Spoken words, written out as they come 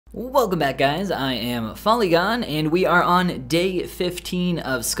Welcome back, guys. I am Follygon, and we are on day 15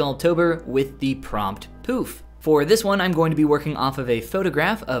 of Sculptober with the prompt poof. For this one, I'm going to be working off of a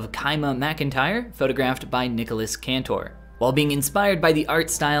photograph of Kaima McIntyre, photographed by Nicholas Cantor, while being inspired by the art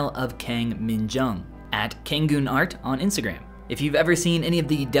style of Kang Min-jung at Kangun Art on Instagram. If you've ever seen any of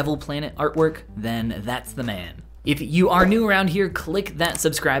the Devil Planet artwork, then that's the man. If you are new around here, click that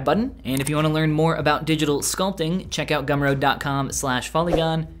subscribe button. And if you want to learn more about digital sculpting, check out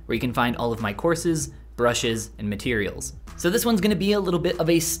gumroad.com/Follygon, where you can find all of my courses, brushes, and materials. So this one's gonna be a little bit of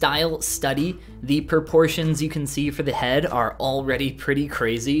a style study. The proportions you can see for the head are already pretty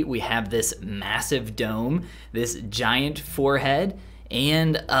crazy. We have this massive dome, this giant forehead,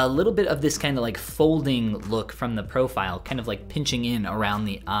 and a little bit of this kind of like folding look from the profile, kind of like pinching in around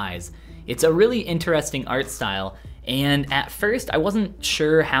the eyes. It's a really interesting art style, and at first I wasn't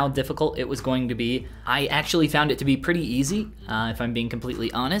sure how difficult it was going to be. I actually found it to be pretty easy, if I'm being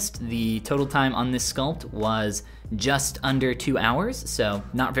completely honest. The total time on this sculpt was just under 2 hours, so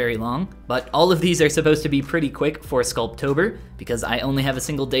not very long. But all of these are supposed to be pretty quick for Sculptober, because I only have a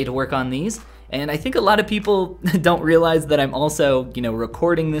single day to work on these. And I think a lot of people don't realize that I'm also,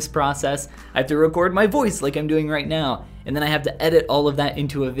 recording this process. I have to record my voice like I'm doing right now, and then I have to edit all of that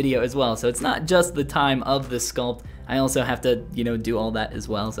into a video as well. So it's not just the time of the sculpt, I also have to, do all that as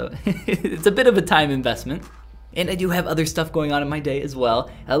well. So it's a bit of a time investment. And I do have other stuff going on in my day as well.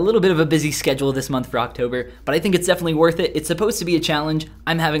 A little bit of a busy schedule this month for October, but I think it's definitely worth it. It's supposed to be a challenge.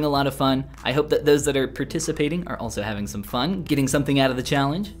 I'm having a lot of fun. I hope that those that are participating are also having some fun, getting something out of the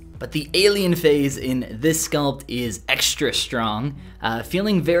challenge. But the alien phase in this sculpt is extra strong,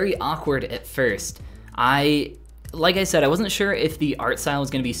 feeling very awkward at first. Like I said, I wasn't sure if the art style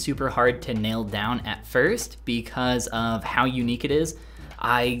was gonna be super hard to nail down at first because of how unique it is.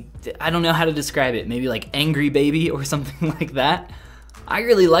 I don't know how to describe it, maybe like Angry Baby or something like that. I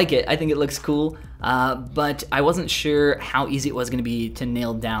really like it, I think it looks cool, but I wasn't sure how easy it was gonna be to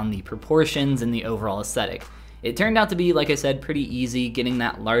nail down the proportions and the overall aesthetic. It turned out to be, like I said, pretty easy getting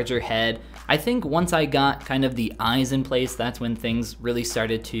that larger head. I think once I got kind of the eyes in place, that's when things really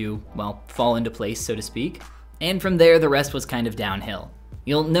started to, well, fall into place, so to speak. And from there, the rest was kind of downhill.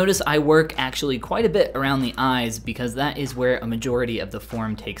 You'll notice I work actually quite a bit around the eyes because that is where a majority of the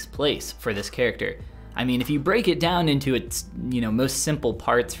form takes place for this character. I mean, if you break it down into its, most simple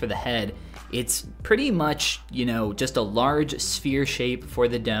parts for the head, it's pretty much, just a large sphere shape for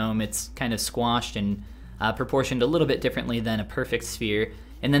the dome. It's kind of squashed and proportioned a little bit differently than a perfect sphere.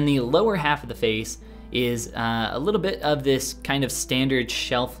 And then the lower half of the face is a little bit of this kind of standard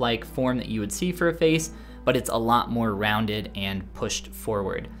shelf-like form that you would see for a face, but it's a lot more rounded and pushed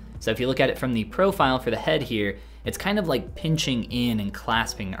forward. So if you look at it from the profile for the head here, it's kind of like pinching in and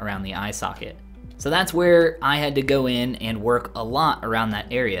clasping around the eye socket. So that's where I had to go in and work a lot around that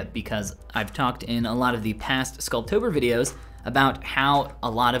area, because I've talked in a lot of the past Sculptober videos about how a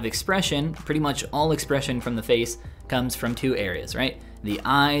lot of expression, pretty much all expression from the face, comes from two areas, right? The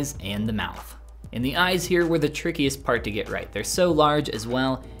eyes and the mouth. And the eyes here were the trickiest part to get right. They're so large as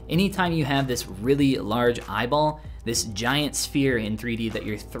well. Anytime you have this really large eyeball, this giant sphere in 3D that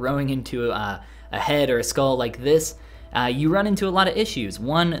you're throwing into a head or a skull like this, you run into a lot of issues.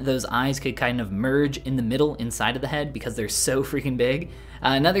 One, those eyes could kind of merge in the middle inside of the head because they're so freaking big.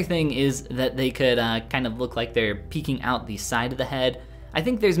 Another thing is that they could kind of look like they're peeking out the side of the head. I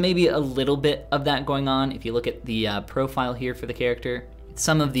think there's maybe a little bit of that going on if you look at the profile here for the character.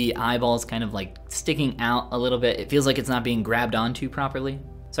 Some of the eyeballs kind of like sticking out a little bit. It feels like it's not being grabbed onto properly.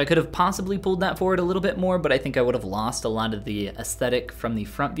 So I could have possibly pulled that forward a little bit more, but I think I would have lost a lot of the aesthetic from the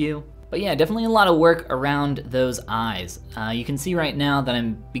front view. But yeah, definitely a lot of work around those eyes. You can see right now that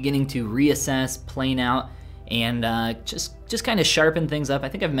I'm beginning to reassess, plane out, and just kind of sharpen things up. I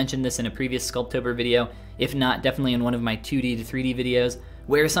think I've mentioned this in a previous Sculptober video, if not, definitely in one of my 2D to 3D videos,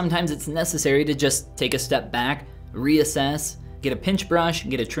 where sometimes it's necessary to just take a step back, reassess, get a pinch brush,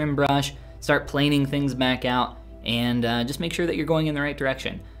 get a trim brush, start planing things back out, and just make sure that you're going in the right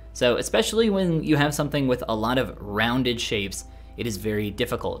direction. So especially when you have something with a lot of rounded shapes, it is very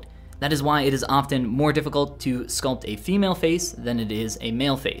difficult. That is why it is often more difficult to sculpt a female face than it is a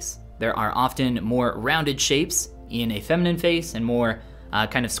male face. There are often more rounded shapes in a feminine face and more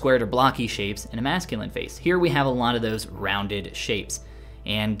kind of squared or blocky shapes in a masculine face. Here we have a lot of those rounded shapes,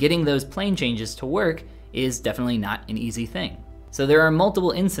 and getting those plane changes to work is definitely not an easy thing. So there are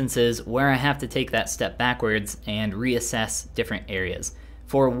multiple instances where I have to take that step backwards and reassess different areas.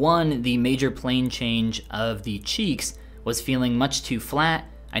 For one, the major plane change of the cheeks was feeling much too flat.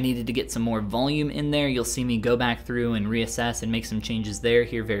 I needed to get some more volume in there. You'll see me go back through and reassess and make some changes there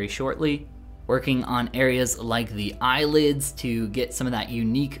here very shortly. working on areas like the eyelids to get some of that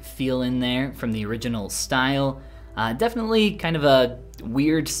unique feel in there from the original style. Definitely kind of a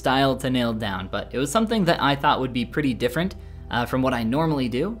weird style to nail down, but it was something that I thought would be pretty different from what I normally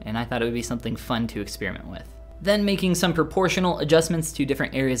do, and I thought it would be something fun to experiment with. Then making some proportional adjustments to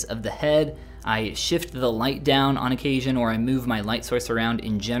different areas of the head. I shift the light down on occasion, or I move my light source around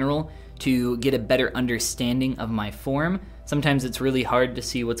in general to get a better understanding of my form. Sometimes it's really hard to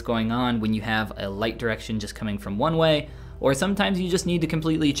see what's going on when you have a light direction just coming from one way, or sometimes you just need to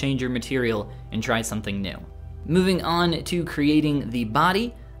completely change your material and try something new. Moving on to creating the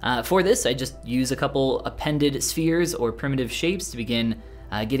body. For this, I just use a couple appended spheres or primitive shapes to begin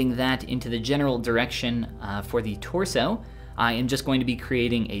getting that into the general direction for the torso. I am just going to be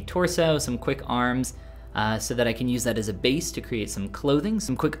creating a torso, some quick arms, so that I can use that as a base to create some clothing,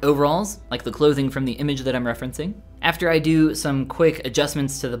 some quick overalls, like the clothing from the image that I'm referencing. After I do some quick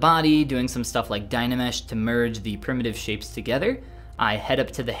adjustments to the body, doing some stuff like Dynamesh to merge the primitive shapes together, I head up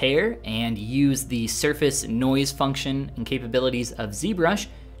to the hair and use the surface noise function and capabilities of ZBrush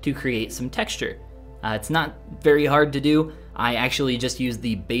to create some texture. It's not very hard to do. I actually just use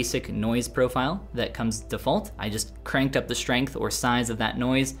the basic noise profile that comes default. I just cranked up the strength or size of that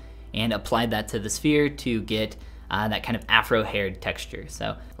noise and applied that to the sphere to get that kind of afro haired texture.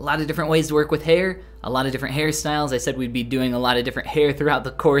 So a lot of different ways to work with hair, a lot of different hairstyles. I said we'd be doing a lot of different hair throughout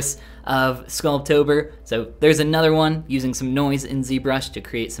the course of Sculptober. So there's another one, using some noise in ZBrush to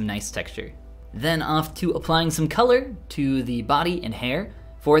create some nice texture. Then off to applying some color to the body and hair.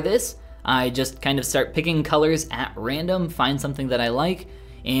 For this, I just kind of start picking colors at random, find something that I like,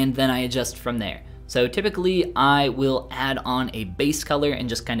 and then I adjust from there. So typically I will add on a base color and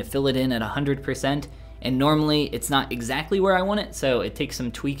just kind of fill it in at 100%, and normally it's not exactly where I want it, so it takes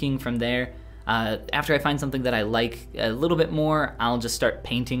some tweaking from there. After I find something that I like a little bit more, I'll just start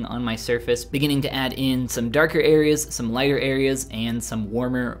painting on my surface, beginning to add in some darker areas, some lighter areas, and some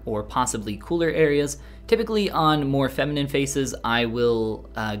warmer or possibly cooler areas. Typically on more feminine faces, I will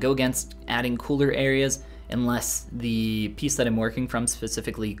go against adding cooler areas unless the piece that I'm working from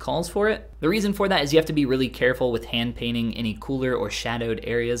specifically calls for it. The reason for that is you have to be really careful with hand painting any cooler or shadowed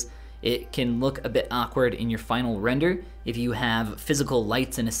areas. It can look a bit awkward in your final render if you have physical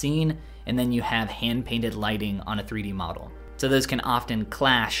lights in a scene and then you have hand-painted lighting on a 3D model. So those can often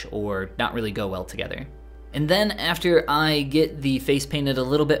clash or not really go well together. And then after I get the face painted a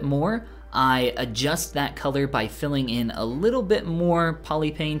little bit more, I adjust that color by filling in a little bit more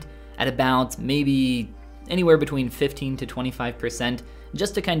poly paint at about maybe anywhere between 15 to 25%,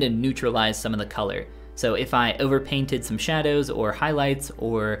 just to kind of neutralize some of the color. So if I overpainted some shadows or highlights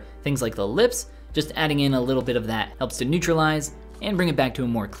or things like the lips, just adding in a little bit of that helps to neutralize and bring it back to a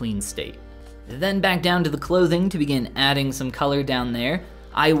more clean state. Then back down to the clothing to begin adding some color down there.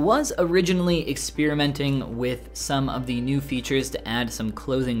 I was originally experimenting with some of the new features to add some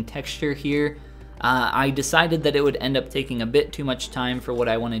clothing texture here. I decided that it would end up taking a bit too much time for what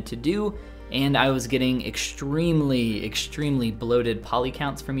I wanted to do, and I was getting extremely bloated poly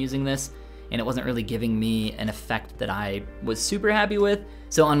counts from using this, and it wasn't really giving me an effect that I was super happy with.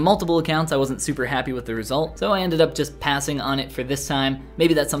 So on multiple accounts, I wasn't super happy with the result, so I ended up just passing on it for this time.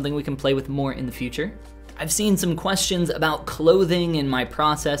 Maybe that's something we can play with more in the future. I've seen some questions about clothing and my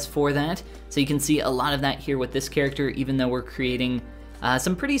process for that, so you can see a lot of that here with this character, even though we're creating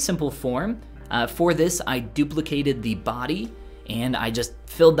some pretty simple form. For this, I duplicated the body, and I just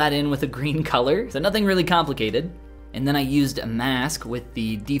filled that in with a green color, so nothing really complicated. And then I used a mask with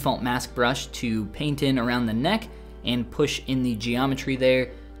the default mask brush to paint in around the neck and push in the geometry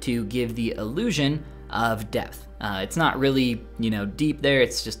there to give the illusion of depth. It's not really, deep there,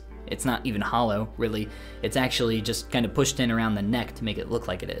 it's not even hollow, really. It's actually just kind of pushed in around the neck to make it look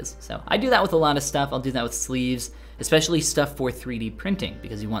like it is. So I do that with a lot of stuff. I'll do that with sleeves, especially stuff for 3D printing,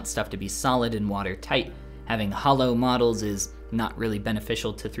 because you want stuff to be solid and watertight. Having hollow models is not really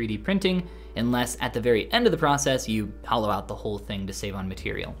beneficial to 3D printing unless at the very end of the process you hollow out the whole thing to save on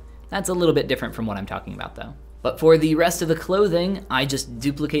material. That's a little bit different from what I'm talking about though. But for the rest of the clothing, I just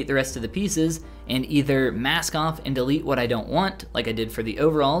duplicate the rest of the pieces and either mask off and delete what I don't want, like I did for the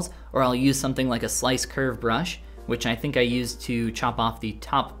overalls, or I'll use something like a slice curve brush, which I think I used to chop off the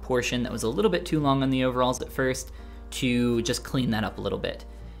top portion that was a little bit too long on the overalls at first, to just clean that up a little bit.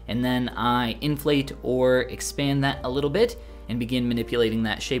 And then I inflate or expand that a little bit and begin manipulating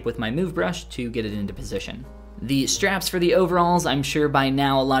that shape with my move brush to get it into position. The straps for the overalls, I'm sure by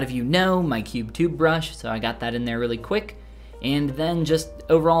now a lot of you know, my cube tube brush, so I got that in there really quick. And then just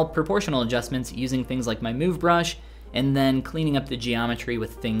overall proportional adjustments using things like my move brush, and then cleaning up the geometry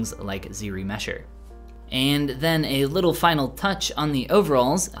with things like Z-Remesher. And then a little final touch on the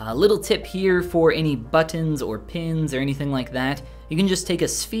overalls. A little tip here for any buttons or pins or anything like that. You can just take a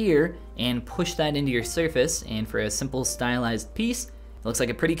sphere and push that into your surface, and for a simple stylized piece, it looks like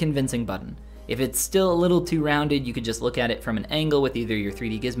a pretty convincing button. If it's still a little too rounded, you could just look at it from an angle with either your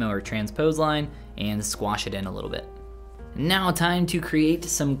 3D gizmo or transpose line and squash it in a little bit. Now time to create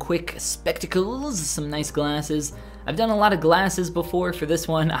some quick spectacles, some nice glasses. I've done a lot of glasses before. For this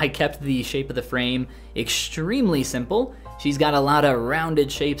one, I kept the shape of the frame extremely simple. She's got a lot of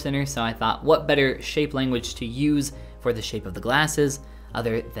rounded shapes in her, so I thought what better shape language to use for the shape of the glasses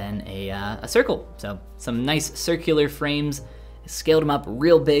other than a circle. So some nice circular frames, scaled them up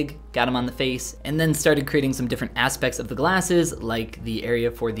real big, got them on the face, and then started creating some different aspects of the glasses, like the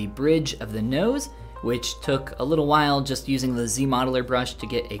area for the bridge of the nose, which took a little while just using the Z modeler brush to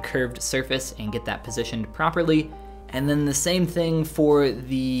get a curved surface and get that positioned properly. And then the same thing for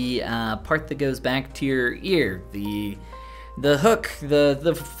the part that goes back to your ear, the hook,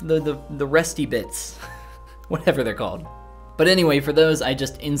 the resty bits, whatever they're called. But anyway, for those, I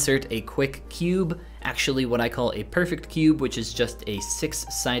just insert a quick cube, actually what I call a perfect cube, which is just a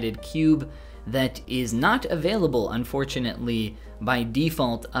 6-sided cube that is not available, unfortunately, by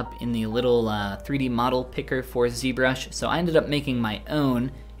default up in the little 3D model picker for ZBrush. So I ended up making my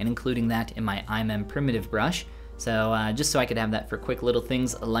own and including that in my IMM primitive brush. So just so I could have that for quick little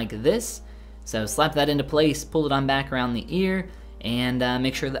things like this. So slap that into place, pull it on back around the ear, and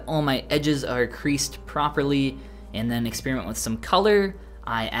make sure that all my edges are creased properly, and then experiment with some color.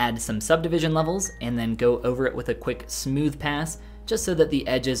 I add some subdivision levels and then go over it with a quick smooth pass, just so that the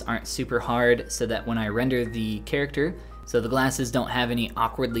edges aren't super hard, so that when I render the character, so the glasses don't have any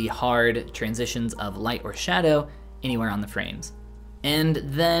awkwardly hard transitions of light or shadow anywhere on the frames. And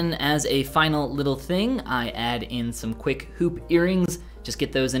then as a final little thing, I add in some quick hoop earrings, just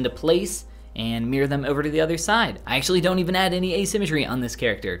get those into place and mirror them over to the other side. I actually don't even add any asymmetry on this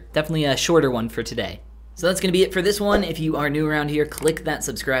character. Definitely a shorter one for today. So that's gonna be it for this one. If you are new around here, click that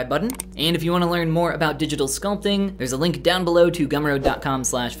subscribe button. And if you wanna learn more about digital sculpting, there's a link down below to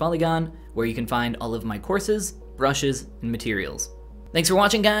gumroad.com/Follygon, where you can find all of my courses, brushes, and materials. Thanks for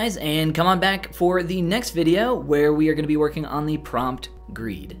watching, guys, and come on back for the next video where we are gonna be working on the prompt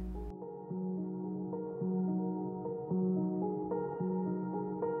grid.